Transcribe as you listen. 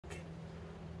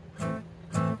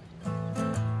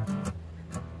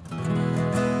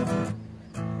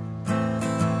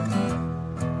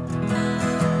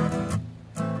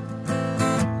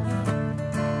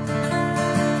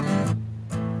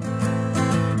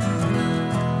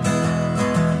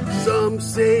Some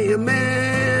say a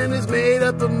man is made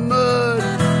up of mud,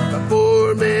 a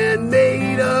poor man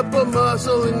made up of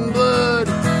muscle and blood,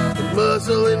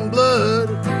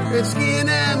 and skin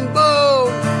and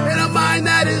bone, and a mind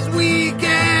that is weak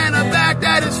and a back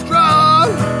that is strong.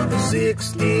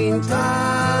 16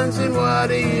 tons, and what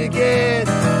do you get?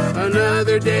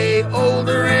 Another day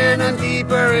older and I'm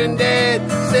deeper in debt.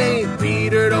 St.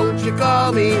 Peter, don't you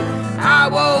call me, I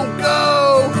won't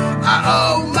go. I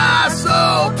owe my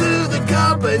soul to the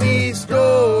company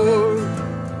store.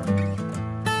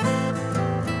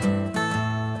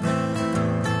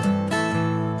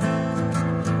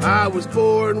 I was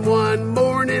born one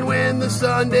morning when the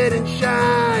sun didn't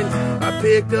shine. I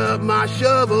picked up my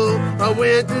shovel, I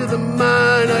went to the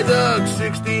mine. I dug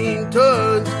 16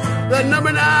 tons, that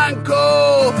number 9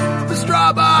 coal. The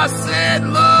straw boss said,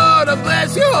 Lord, I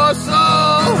bless your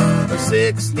soul.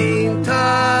 16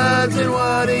 tons, and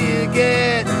what do you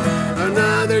get?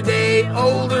 Another day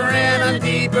older and I'm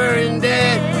deeper in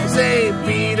debt. St.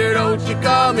 Peter, don't you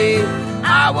call me,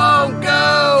 I won't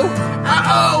go. I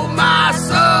owe my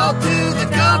soul to the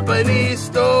company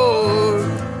store.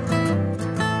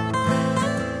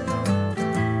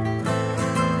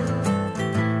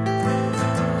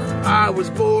 I was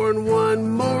born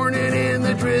one morning in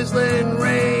the drizzling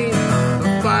rain,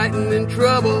 fighting in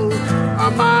trouble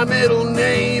on my middle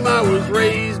name. I was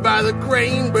raised by the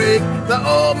crane break, the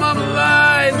old mama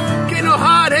line. Can't no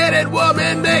hard-headed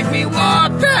woman make me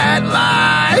walk that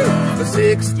line.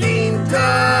 16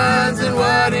 tons, and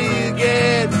what do you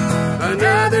get?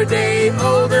 Another day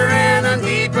older and I'm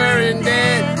deeper in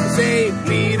debt. St.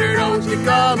 Peter, don't you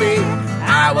call me,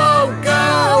 I won't go.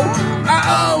 I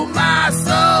owe my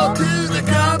soul to the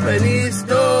company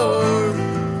store.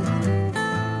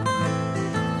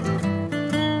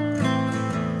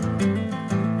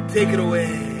 Take it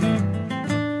away.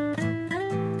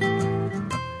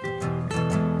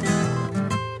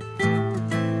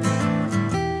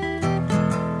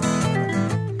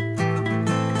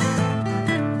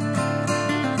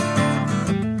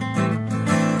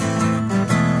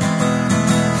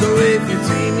 So if you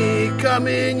see me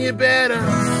coming, you better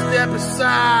step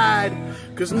aside,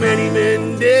 'cause many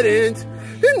men didn't,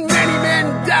 and many men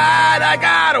died. I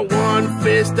got a one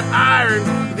fist of iron,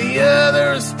 the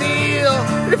other of steel.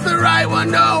 If the right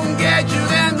one don't get you,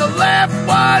 then the left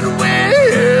one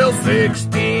will.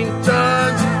 16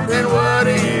 tons, and what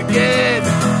do you get?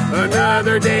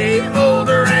 Another day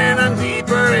older and I'm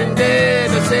deeper in debt.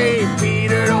 St.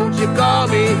 Peter, don't you call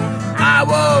me, I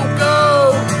won't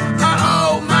go. I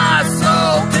owe my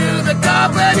soul to the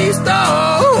company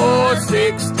store.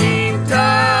 16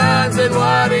 tons, and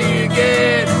what do you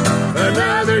get?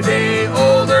 Another day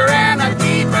older and I'm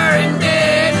deeper in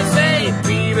debt. St.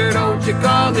 Peter, don't you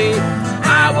call me,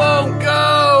 I won't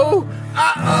go.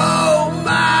 I owe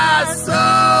my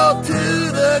soul to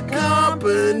the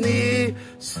company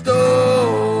store.